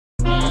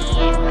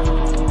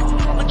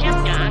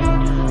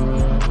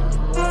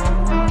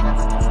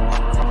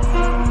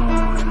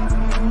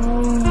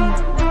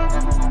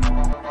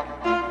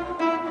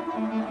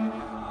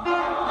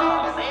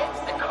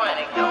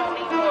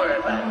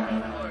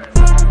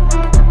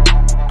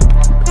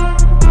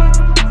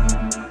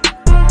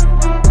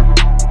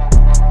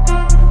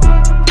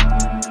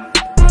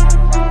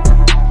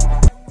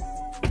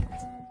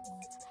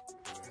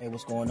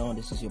going on?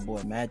 This is your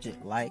boy Magic.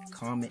 Like,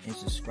 comment, and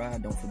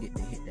subscribe. Don't forget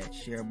to hit that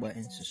share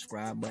button,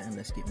 subscribe button.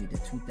 Let's get me to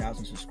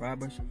 2,000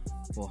 subscribers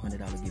for a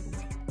 $100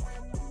 giveaway.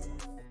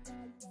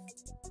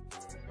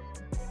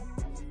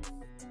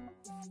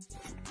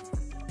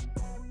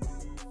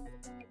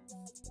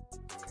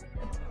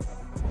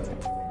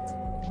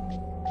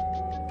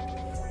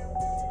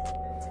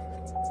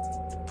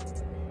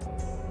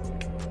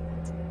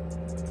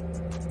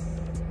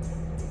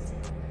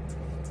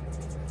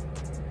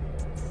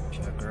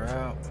 Check her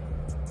out.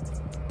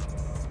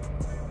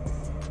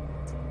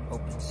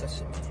 Open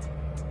sesame.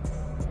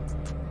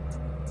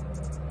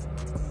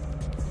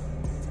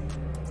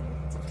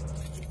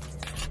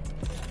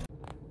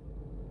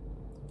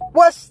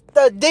 What's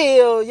the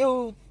deal,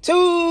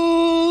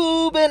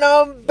 YouTube? And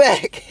I'm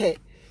back.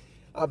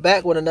 I'm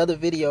back with another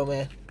video,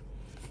 man.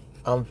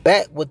 I'm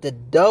back with the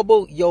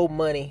double your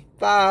money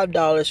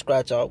 $5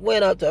 scratch off.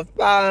 Went up to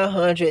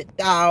 500.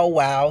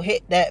 Wow.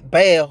 Hit that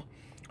bell.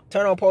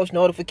 Turn on post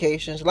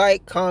notifications,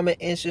 like, comment,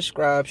 and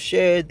subscribe.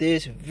 Share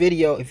this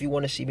video if you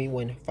want to see me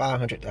win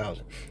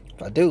 500,000.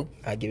 If I do,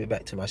 I give it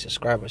back to my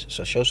subscribers.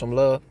 So show some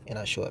love, and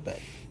I show it back.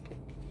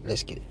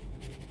 Let's get it.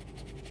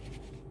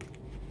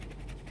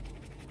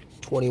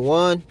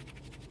 21,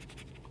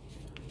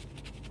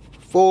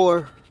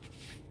 4,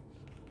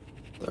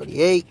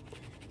 38,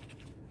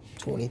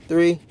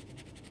 23,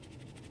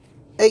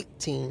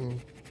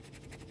 18.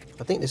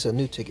 I think this is a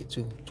new ticket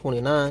too.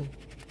 29.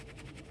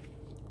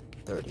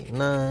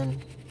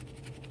 39,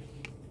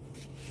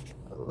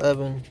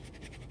 11,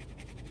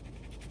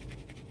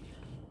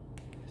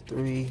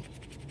 3,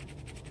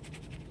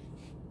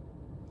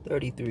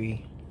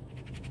 33,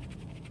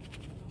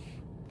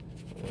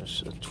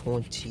 that's a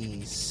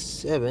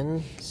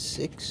 27,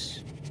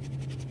 6,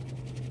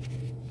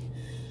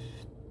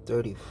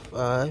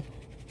 35.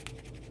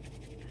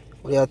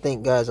 What do y'all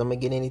think, guys? I'm gonna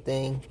get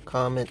anything?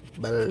 Comment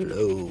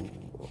below.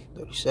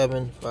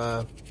 37,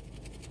 5,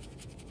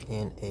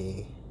 and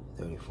a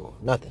 34.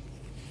 Nothing.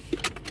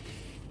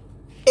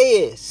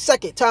 Is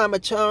second time a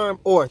charm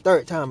or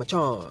third time a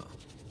charm?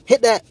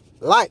 Hit that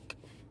like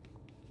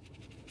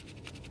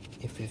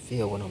if you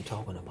feel what I'm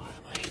talking about,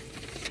 man.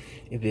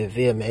 If you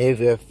feel me, if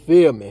you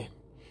feel me.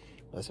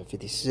 That's a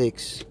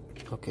 56.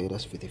 Okay,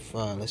 that's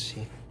 55. Let's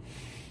see.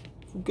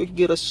 We could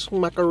get a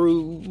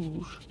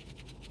smackaroo.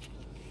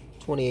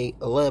 28,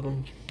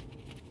 11,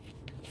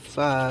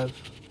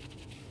 5,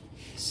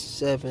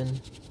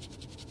 7.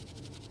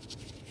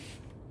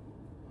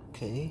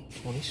 Okay,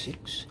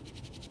 26,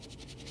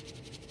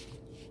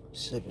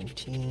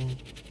 17,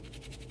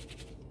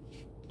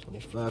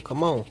 25.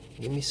 Come on,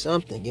 give me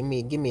something. Give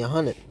me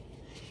 100.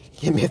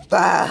 Give me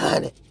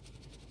 500.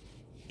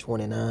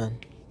 29,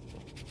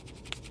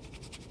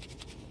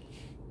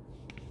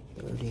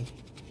 30.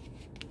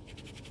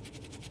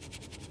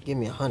 Give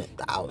me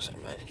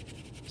 100,000, man.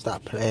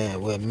 Stop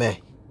playing with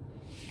me.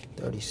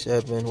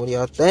 37. What do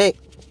y'all think?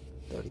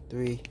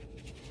 33.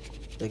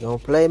 They gonna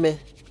play me?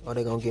 Or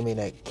they gonna give me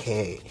that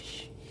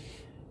cash?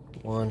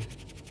 1,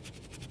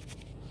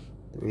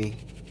 3,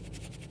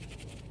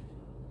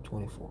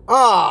 24.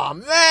 Oh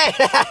man!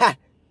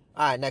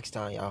 Alright, next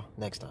time, y'all.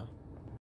 Next time.